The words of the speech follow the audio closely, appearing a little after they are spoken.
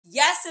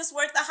Yes, it's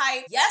worth the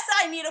hype. Yes,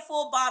 I need a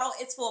full bottle.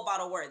 It's full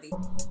bottle worthy.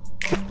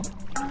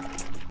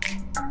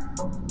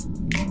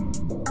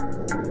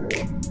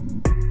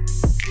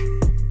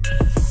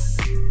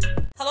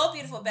 Hello,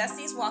 beautiful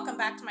besties. Welcome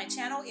back to my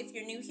channel. If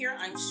you're new here,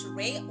 I'm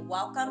Cheraye.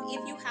 Welcome.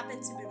 If you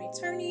happen to be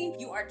returning,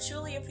 you are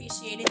truly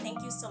appreciated.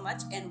 Thank you so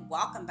much and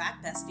welcome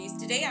back, besties.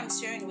 Today, I'm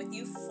sharing with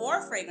you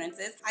 4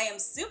 fragrances I am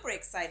super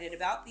excited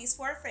about. These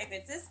 4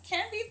 fragrances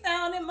can be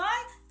found in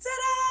my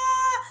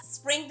ta-da!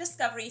 Spring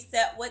Discovery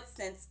set with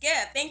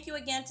SenseGift. Thank you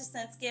again to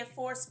SenseGift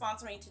for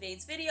sponsoring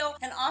today's video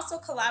and also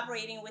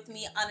collaborating with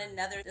me on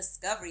another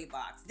discovery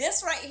box.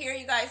 This right here,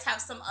 you guys,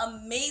 have some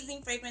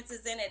amazing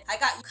fragrances in it. I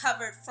got you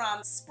covered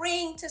from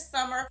spring to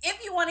summer.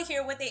 If you want to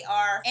hear what they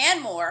are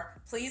and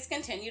more, please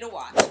continue to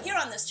watch. Here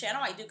on this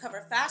channel, I do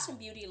cover fashion,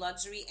 beauty,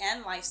 luxury,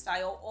 and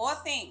lifestyle, all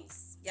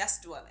things,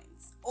 yes, dwellings.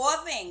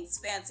 All things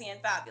fancy and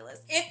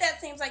fabulous. If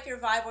that seems like your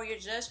vibe or your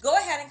just, go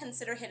ahead and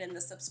consider hitting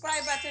the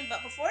subscribe button.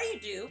 But before you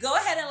do, go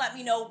ahead and let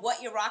me know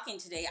what you're rocking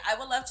today. I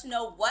would love to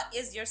know what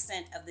is your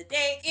scent of the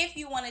day. If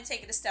you want to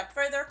take it a step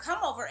further, come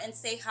over and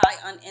say hi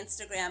on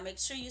Instagram. Make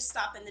sure you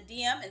stop in the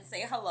DM and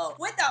say hello.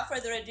 Without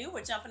further ado,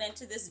 we're jumping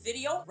into this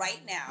video right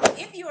now.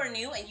 If you are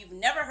new and you've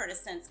never heard of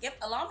SenseGift,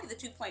 allow me the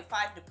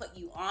 2.5 to put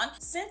you on.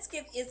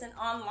 SenseGift is an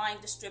online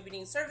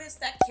distributing service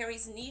that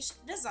carries niche,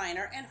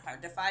 designer, and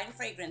hard to find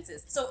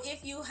fragrances. So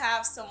if you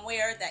have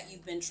somewhere that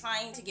you've been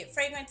trying to get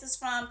fragrances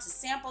from, to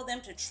sample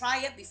them, to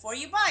try it before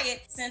you buy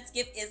it,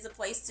 SenseGift is the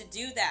place to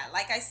do that.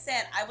 Like I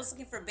said, I was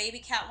looking for Baby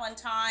Cat one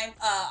time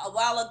a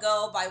while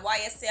ago by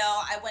YSL.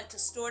 I went to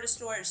store to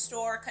store to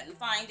store, couldn't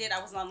find it.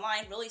 I was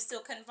online, really still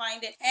couldn't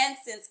find it. And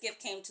SenseGift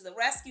came to the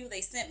rescue.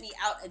 They sent me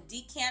out a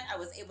decant. I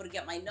was able to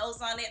get my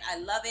nose on it. I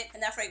love it.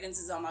 And that fragrance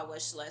is on my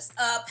wish list.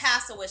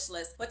 Past a wish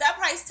list. With that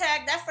price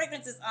tag, that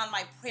fragrance is on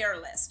my prayer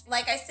list.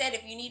 Like I said,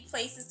 if you need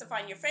places to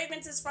find your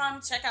fragrances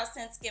from, check out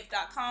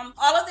SenseGift.com.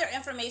 All of their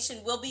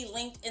information will be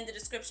linked in the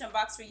description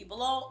box for you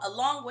below,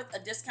 along with a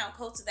discount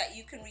code so that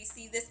you can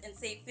receive this and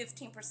save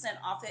 15%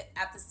 off it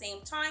at the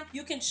same time.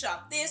 You can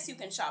shop this, you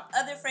can shop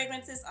other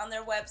fragrances on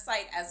their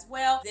website as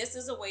well. This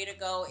is a way to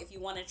go if you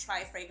want to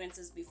try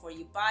fragrances before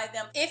you buy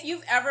them. If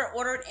you've ever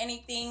ordered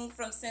anything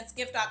from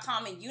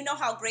SenseGift.com and you know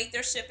how great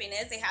their shipping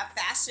is, they have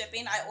fast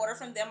shipping. I order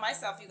from them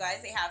myself, you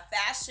guys. They have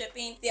fast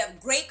shipping. They have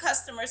great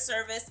customer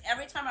service.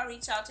 Every time I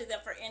reach out to them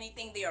for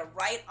anything, they are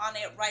right on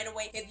it right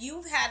away. If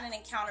you've had an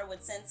encounter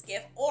with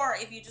SenseGift, or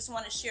if you just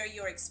want to share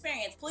your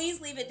experience, please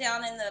leave it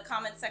down in the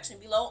comment section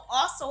below.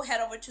 Also, head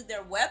over to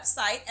their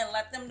website and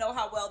let them know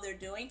how well they're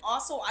doing.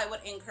 Also, I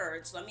would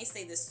encourage, let me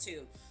say this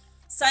too,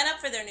 sign up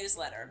for their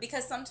newsletter,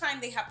 because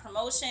sometimes they have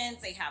promotions.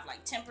 They have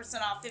like 10%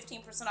 off,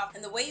 15% off.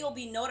 And the way you'll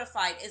be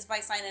notified is by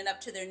signing up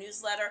to their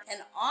newsletter.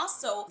 And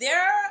also,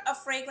 they're a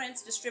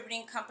fragrance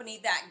distributing company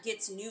that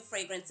gets new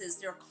fragrances.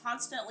 They're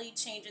constantly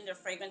changing their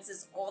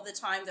fragrances all the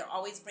time. They're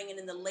always bringing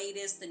in the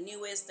latest, the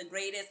newest, the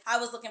greatest. I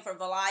was looking for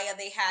Valaya,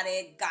 they had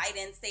it.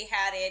 Guidance, they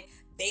had it.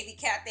 Baby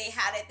Cat, they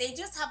had it. They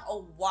just have a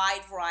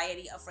wide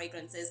variety of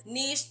fragrances.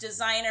 Niche,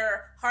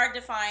 designer, hard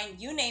to find,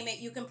 you name it,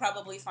 you can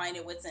probably find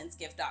it with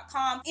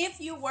SenseGift.com. If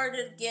you were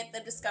to get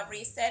the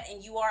Discovery set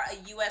and you are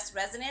a US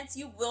resident,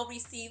 you will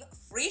receive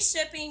free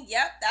shipping.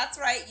 Yep, that's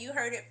right, you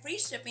heard it, free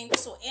shipping.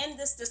 So in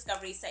this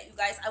Discovery set, you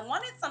guys, I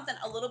wanted something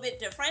a little bit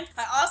different.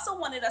 I also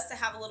wanted us to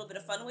have a little bit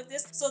of fun with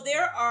this. So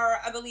there are,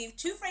 I believe,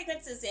 2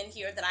 fragrances in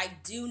here that I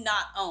do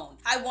not own.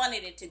 I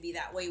wanted it to be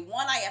that way.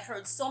 One I had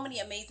heard so many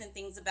amazing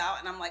things about,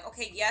 and I'm like,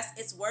 okay, yes,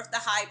 it's worth the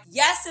hype.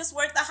 Yes, it's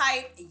worth the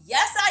hype.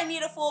 Yes, I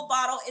need a full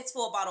bottle. It's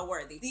full bottle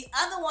worthy. The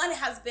other one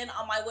has been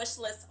on my wish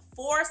list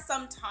for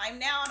some time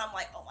now, and I'm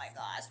like, oh my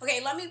gosh.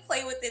 Okay, let me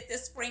play with it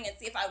this spring and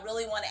see if I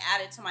really want to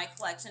add it to my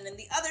collection. And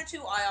the other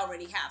 2 I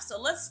already have. So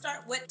let's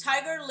start with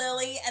Tiger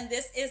Lily, and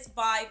this is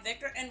by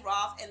Viktor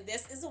Rolf, and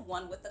this is the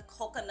one with the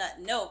coconut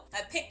note.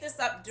 I picked this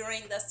up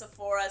during the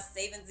Sephora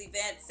Savings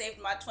event,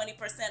 saved my 20%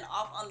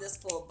 off on this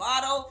full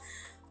bottle.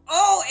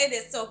 Oh, it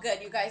is so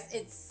good, you guys.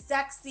 It's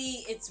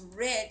sexy, it's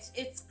rich,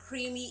 it's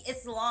creamy,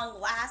 it's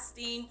long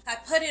lasting. I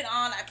put it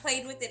on, I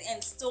played with it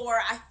in store,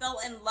 I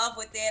fell in love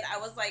with it. I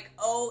was like,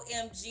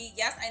 OMG,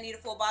 yes, I need a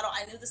full bottle.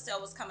 I knew the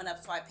sale was coming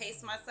up, so I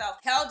paced myself,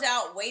 held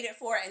out, waited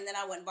for it, and then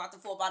I went and bought the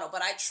full bottle.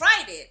 But I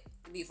tried it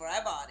before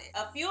I bought it.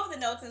 A few of the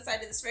notes inside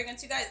of this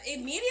fragrance, you guys,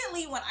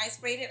 immediately when I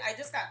sprayed it, I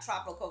just got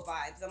tropical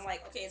vibes. I'm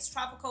like, okay, it's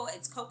tropical,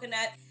 it's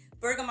coconut,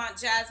 bergamot,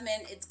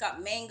 jasmine, it's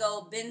got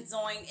mango,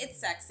 benzoin, it's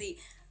sexy.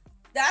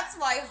 That's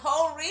my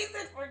whole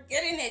reason for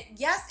getting it.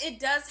 Yes, it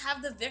does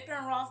have the Viktor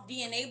Rolf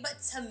DNA, but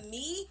to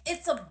me,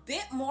 it's a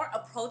bit more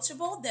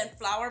approachable than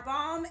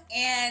Flowerbomb,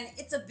 and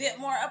it's a bit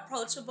more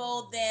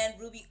approachable than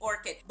Ruby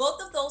Orchid.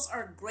 Both of those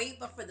are great,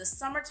 but for the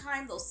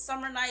summertime, those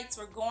summer nights,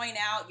 we're going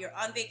out, you're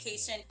on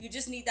vacation, you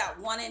just need that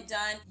one and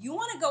done. You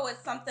want to go with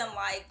something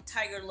like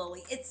Tiger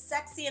Lily. It's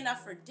sexy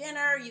enough for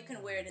dinner. You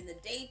can wear it in the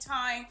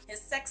daytime.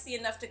 It's sexy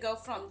enough to go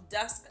from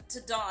dusk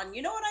to dawn.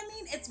 You know what I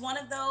mean? It's one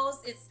of those,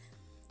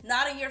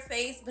 not in your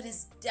face, but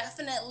it's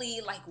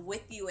definitely like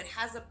with you. It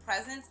has a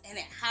presence, and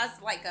it has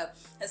like a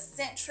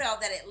scent trail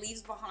that it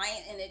leaves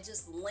behind, and it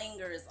just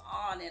lingers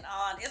on and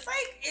on. It's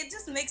like, it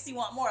just makes you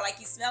want more. Like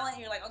you smell it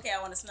and you're like, okay,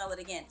 I want to smell it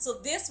again. So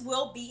this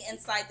will be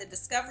inside the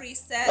Discovery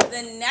set.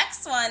 The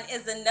next one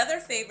is another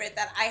favorite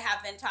that I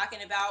have been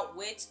talking about,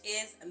 which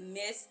is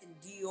Miss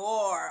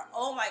Dior.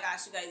 Oh my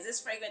gosh, you guys, this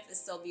fragrance is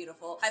so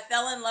beautiful. I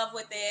fell in love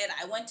with it.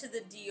 I went to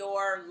the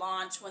Dior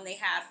launch when they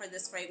had for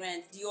this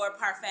fragrance, Dior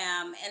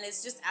Parfum, and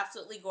it's just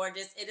absolutely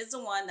gorgeous. It is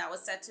the one that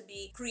was set to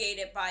be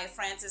created by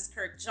Francis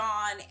Kirk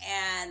John,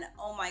 and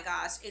oh my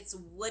gosh, it's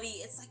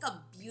woody. It's like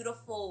a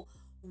beautiful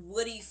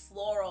woody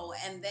floral,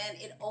 and then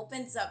it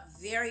opens up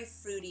very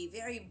fruity,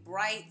 very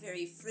bright,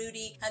 very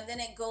fruity, and then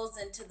it goes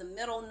into the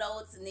middle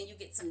notes, and then you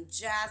get some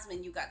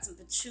jasmine, you got some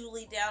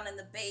patchouli down in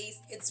the base.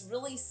 It's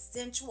really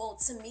sensual.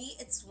 To me,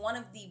 it's one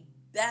of the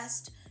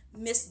best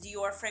Miss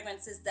Dior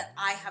fragrances that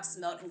I have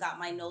smelled and got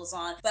my nose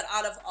on. But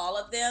out of all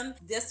of them,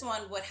 this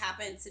one would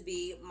happen to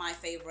be my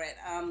favorite.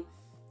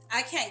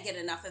 I can't get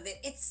enough of it.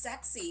 It's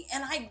sexy,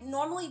 and I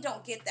normally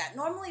don't get that.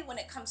 Normally when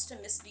it comes to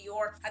Miss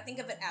Dior, I think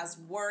of it as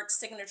work,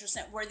 signature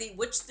scent worthy,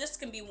 which this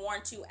can be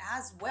worn to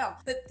as well.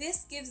 But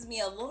this gives me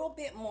a little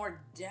bit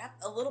more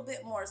depth, a little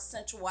bit more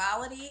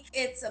sensuality.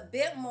 It's a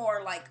bit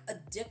more like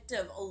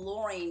addictive,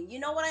 alluring. You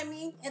know what I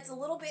mean? It's a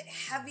little bit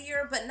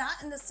heavier, but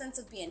not in the sense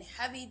of being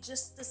heavy,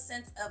 just the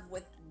sense of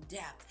with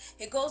depth.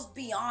 It goes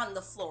beyond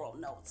the floral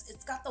notes.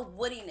 It's got the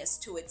woodiness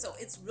to it, so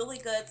it's really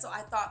good. So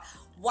I thought,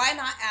 why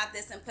not add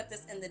this and put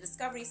this in the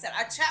Discovery set?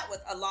 I chat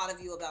with a lot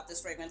of you about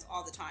this fragrance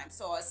all the time,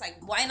 so it's like,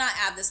 why not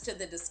add this to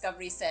the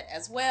Discovery set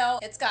as well?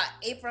 It's got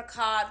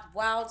apricot,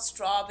 wild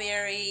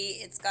strawberry,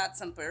 it's got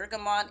some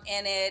bergamot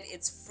in it,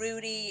 it's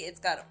fruity, it's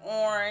got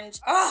orange.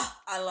 Oh,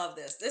 I love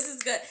this. This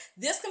is good.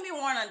 This can be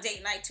worn on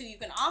date night too. You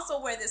can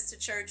also wear this to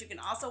church. You can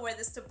also wear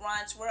this to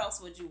brunch. Where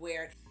else would you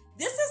wear it?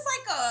 This is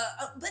like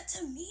but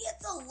to me,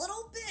 it's a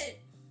little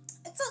bit,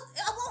 I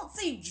won't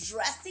say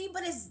dressy,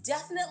 but it's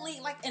definitely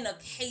like an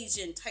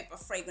occasion type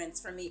of fragrance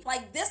for me.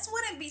 Like, this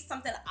wouldn't be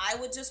something I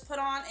would just put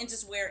on and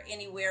just wear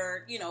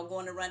anywhere, you know,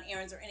 going to run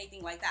errands or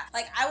anything like that.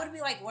 Like, I would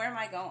be like, where am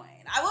I going?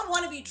 I would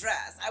want to be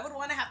dressed. I would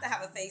want to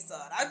have a face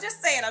on. I'm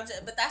just saying,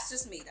 but that's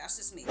just me. That's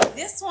just me.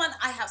 This one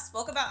I have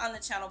spoke about on the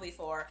channel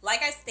before.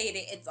 Like I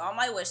stated, it's on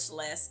my wish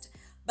list,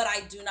 but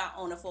I do not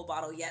own a full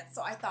bottle yet.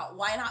 So I thought,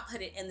 why not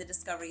put it in the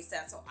Discovery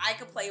set so I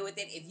could play with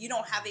it? If you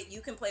don't have it, you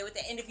can play with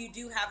it. And if you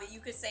do have it, you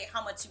could say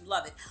how much you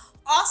love it.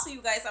 Also,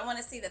 you guys, I want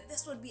to say that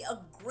this would be a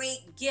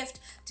great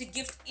gift to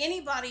gift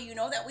anybody. You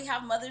know that we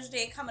have Mother's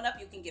Day coming up.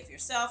 You can gift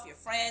yourself, your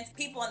friends,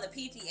 people on the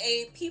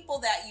PTA, people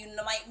that you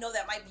might know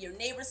that might be your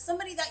neighbors,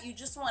 somebody that you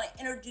just want to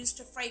introduce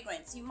to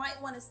fragrance. You might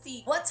want to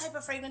see, what type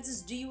of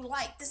fragrances do you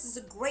like? This is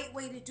a great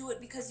way to do it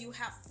because you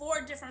have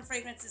 4 different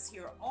fragrances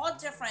here, all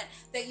different,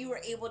 that you were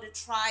able to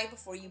try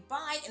before you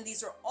buy, and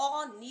these are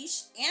all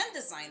niche and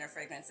designer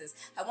fragrances.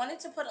 I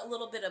wanted to put a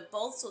little bit of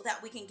both so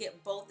that we can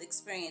get both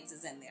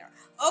experiences in there.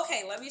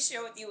 Okay, let me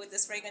share with you what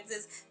this fragrance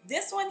is.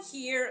 This one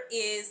here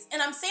is,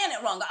 and I'm saying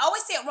it wrong. I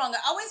always say it wrong.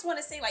 I always want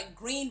to say like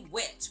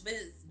Greenwich, but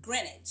it's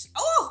Greenwich.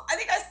 Oh, I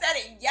think I said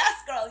it. Yes,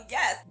 girl,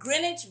 yes.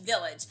 Greenwich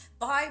Village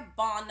by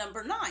Bond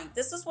Number 9.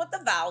 This is what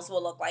the vials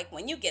will look like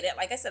when you get it.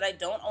 Like I said, I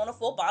don't own a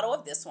full bottle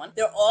of this one.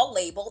 They're all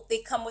labeled. They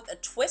come with a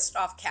twist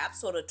off cap,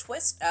 so to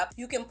twist up,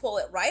 you can pull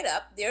it right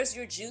up. There's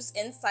your juice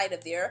inside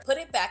of there. Put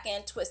it back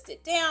in, twist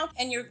it down,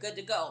 and you're good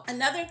to go.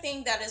 Another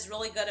thing that is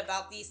really good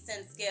about these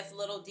Sense Gift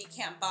little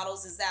decant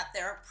bottles is that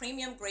they're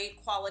premium grade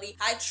quality.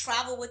 I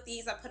travel with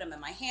these. I put them in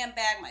my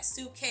handbag, my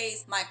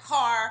suitcase, my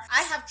car.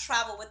 I have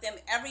traveled with them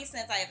ever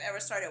since I have ever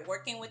started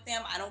working with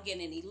them. I don't get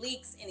any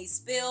leaks, any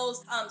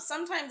spills.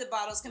 Sometimes the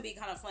bottles can be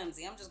kind of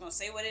flimsy. I'm just gonna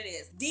say what it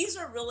is. These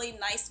are really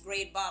nice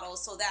grade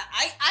bottles, so that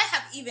I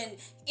have even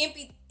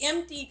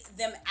emptied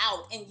them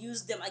out and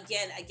used them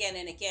again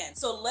and again.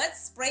 So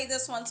let's spray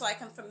this one so I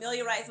can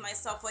familiarize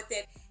myself with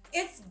it.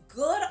 It's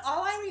good.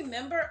 All I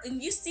remember,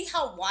 and you see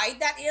how wide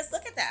that is?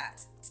 Look at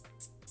that.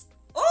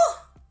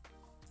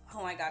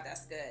 Oh my God,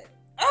 that's good.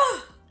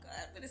 Oh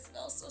God, but it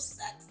smells so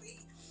sexy.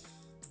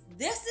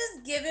 This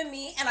is giving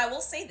me, and I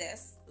will say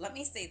this, let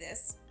me say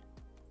this.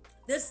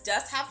 This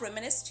does have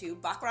Reminiscent too,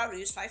 Baccarat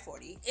Rouge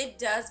 540. It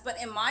does,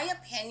 but in my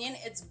opinion,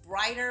 it's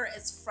brighter,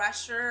 it's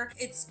fresher,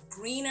 it's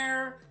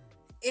greener,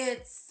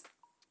 it's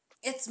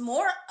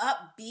more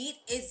upbeat.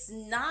 It's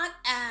not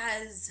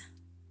as,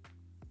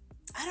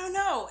 I don't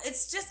know,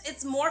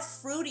 it's more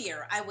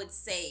fruitier, I would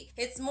say.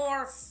 It's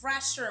more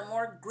fresher,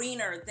 more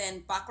greener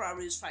than Baccarat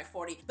Rouge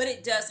 540, but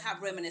it does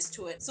have Reminiscent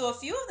to it. So a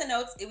few of the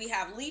notes, we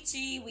have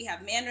lychee, we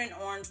have mandarin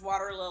orange,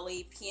 water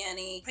lily,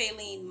 peony,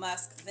 praline,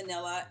 musk,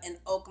 vanilla, and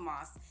oak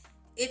moss.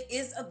 It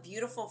is a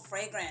beautiful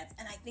fragrance,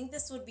 and I think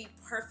this would be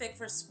perfect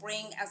for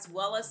spring as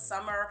well as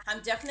summer.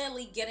 I'm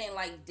definitely getting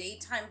like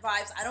daytime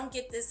vibes. I don't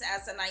get this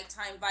as a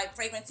nighttime vibe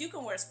fragrance. You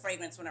can wear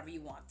fragrance whenever you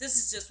want. This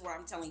is just where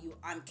I'm telling you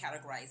I'm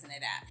categorizing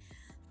it at.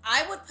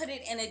 I would put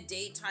it in a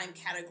daytime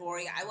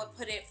category. I would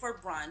put it for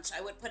brunch.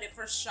 I would put it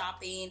for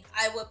shopping.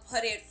 I would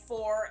put it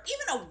for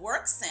even a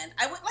work scent.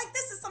 I would like,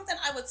 this is something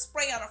I would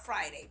spray on a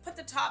Friday. Put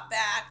the top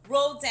back,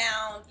 roll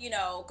down, you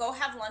know, go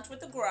have lunch with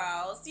the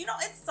girls. You know,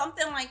 it's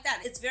something like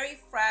that. It's very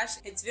fresh.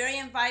 It's very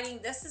inviting.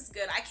 This is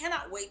good. I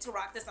cannot wait to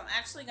rock this. I'm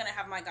actually going to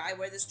have my guy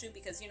wear this too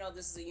because, you know,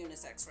 this is a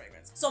unisex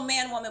fragrance. So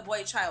man, woman,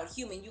 boy, child,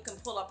 human, you can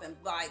pull up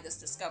and buy this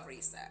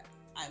discovery set.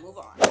 I move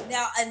on.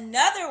 Now,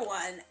 another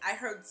one, I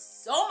heard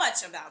so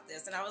much about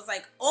this and I was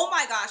like, oh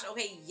my gosh,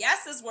 okay,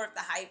 yes, it's worth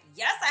the hype.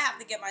 Yes, I have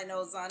to get my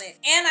nose on it.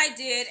 And I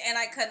did, and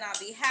I could not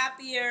be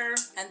happier.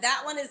 And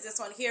that one is this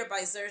one here by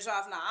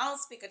Xerjoff. Now, I don't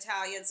speak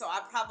Italian, so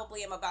I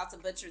probably am about to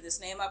butcher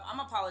this name up. I'm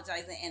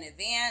apologizing in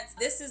advance.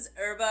 This is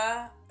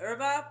Erba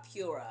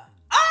Pura.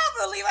 Oh,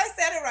 I believe I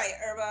said it right,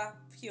 Erba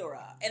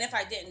Pura. And if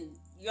I didn't,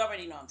 you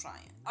already know I'm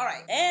trying. All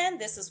right, and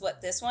this is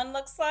what this one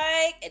looks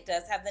like. It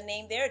does have the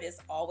name there. It is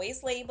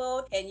always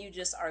labeled, and you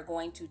just are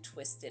going to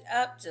twist it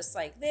up just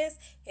like this.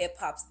 It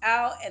pops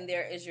out, and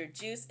there is your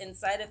juice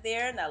inside of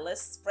there. Now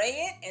let's spray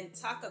it and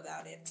talk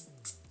about it.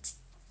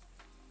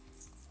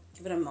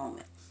 Give it a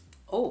moment.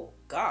 Oh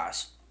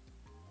gosh.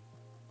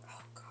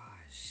 Oh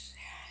gosh.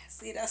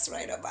 See, that's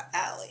right up my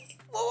alley.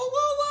 Whoa,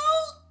 whoa,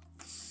 whoa.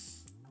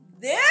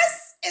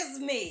 This is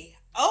me.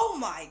 Oh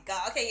my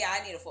God. Okay, yeah, I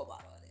need a full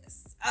bottle of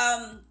this.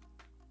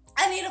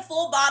 I need a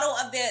full bottle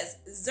of this.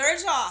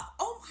 Xerjoff.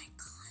 Oh my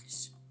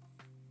gosh.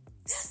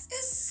 This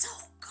is so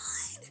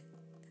good.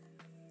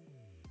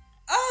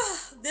 Oh,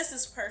 this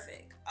is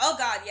perfect. Oh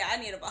God, yeah, I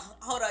need a bottle.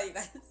 Hold on, you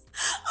guys.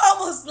 I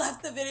almost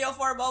left the video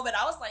for a moment.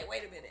 I was like,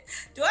 wait a minute.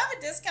 Do I have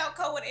a discount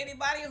code with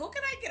anybody? Who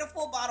can I get a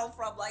full bottle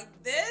from? Like,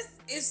 this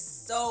is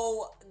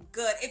so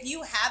good. If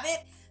you have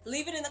it,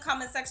 leave it in the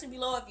comment section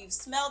below. If you've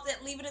smelled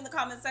it, leave it in the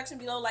comment section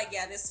below. Like,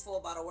 yeah, this is full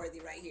bottle worthy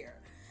right here.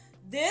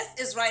 This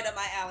is right up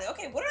my alley.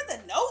 Okay, what are the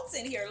notes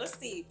in here? Let's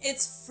see.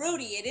 It's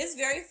fruity. It is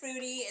very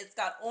fruity. It's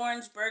got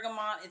orange,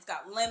 bergamot. It's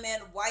got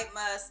lemon, white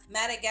musk,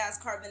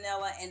 Madagascar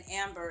vanilla, and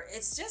amber.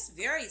 It's just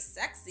very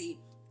sexy.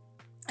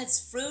 It's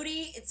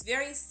fruity. It's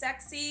very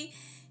sexy.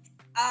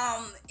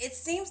 It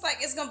seems like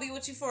it's gonna be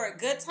with you for a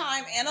good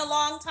time and a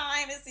long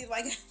time. It seems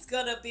like it's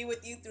gonna be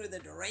with you through the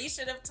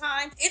duration of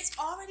time. It's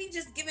already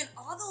just giving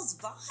all those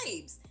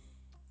vibes.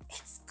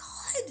 It's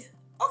good.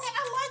 Okay,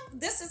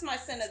 this is my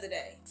scent of the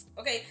day.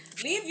 Okay,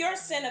 leave your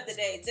scent of the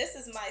day. This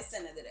is my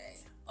scent of the day.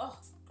 Oh,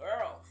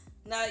 girl.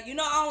 Now, you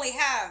know I only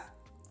have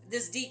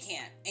this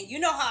decant, and you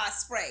know how I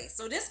spray,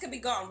 so this could be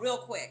gone real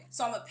quick.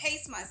 So I'm gonna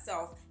pace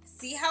myself,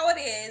 see how it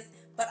is,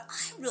 but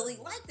I really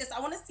like this.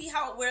 I wanna see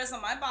how it wears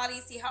on my body,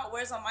 see how it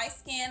wears on my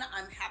skin.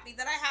 I'm happy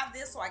that I have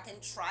this so I can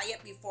try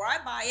it before I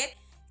buy it.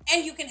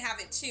 And you can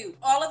have it too.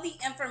 All of the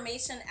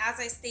information,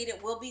 as I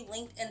stated, will be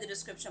linked in the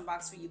description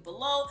box for you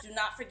below. Do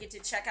not forget to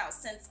check out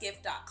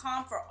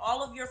scentsgift.com for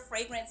all of your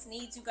fragrance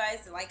needs, you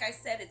guys. Like I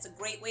said, it's a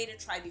great way to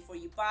try before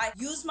you buy.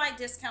 Use my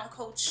discount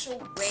code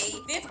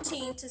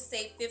Cheraye15 to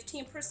save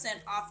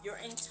 15% off your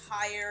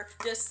entire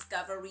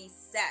discovery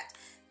set.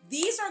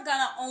 These are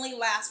gonna only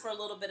last for a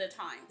little bit of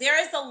time. There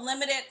is a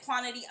limited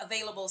quantity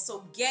available,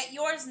 so get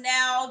yours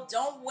now.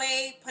 Don't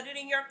wait. Put it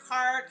in your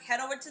cart. Head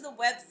over to the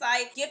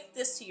website. Gift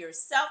this to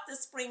yourself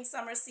this spring,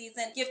 summer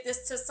season. Gift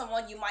this to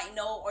someone you might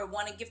know or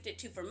want to gift it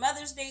to for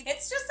Mother's Day.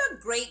 It's just a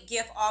great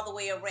gift all the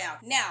way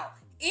around. Now,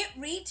 it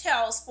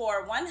retails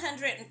for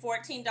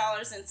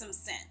 $114 and some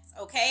cents,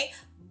 okay?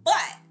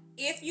 But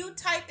if you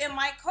type in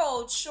my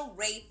code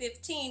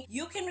Cheraye15,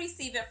 you can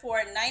receive it for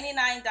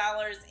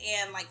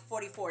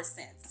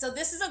 $99.44. So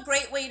this is a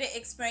great way to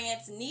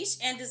experience niche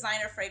and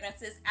designer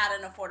fragrances at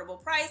an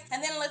affordable price.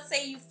 And then let's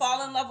say you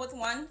fall in love with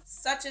one,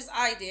 such as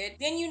I did,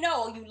 then you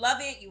know you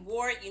love it, you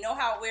wore it, you know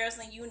how it wears,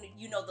 and you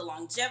know the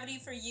longevity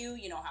for you,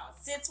 you know how it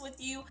sits with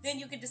you. Then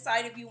you can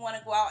decide if you want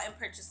to go out and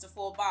purchase the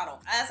full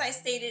bottle. As I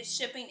stated,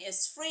 shipping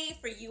is free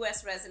for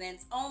US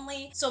residents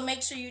only, so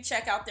make sure you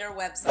check out their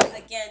website.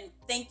 Again,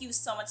 thank you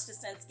so much to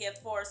ScentsGift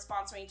for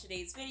sponsoring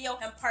today's video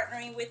and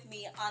partnering with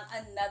me on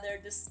another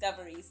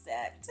discovery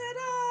set.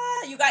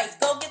 Ta-da! You guys,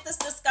 go get this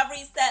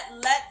discovery set.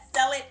 Let's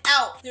sell it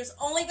out. There's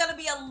only gonna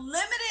be a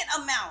limited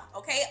amount,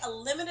 okay? A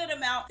limited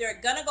amount.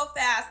 They're gonna go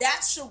fast.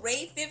 That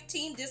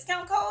Cheraye15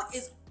 discount code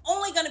is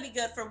only gonna be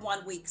good for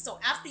 1 week. So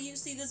after you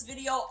see this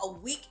video, a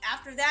week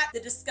after that, the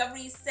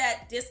discovery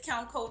set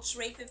discount code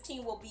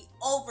Cheraye15 will be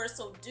over.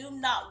 So do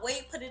not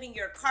wait. Put it in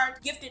your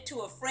cart, gift it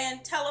to a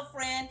friend, tell a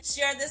friend,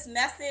 share this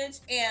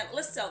message, and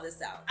let's sell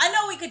this out. I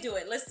know we could do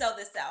it. Let's sell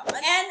this out.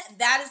 And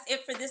that is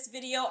it for this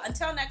video.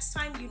 Until next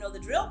time, you know the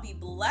drill. Be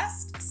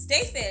blessed,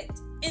 stay fit,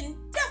 and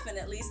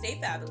definitely stay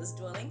fabulous,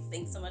 dwellings.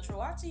 Thanks so much for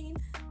watching.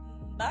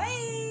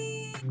 Bye.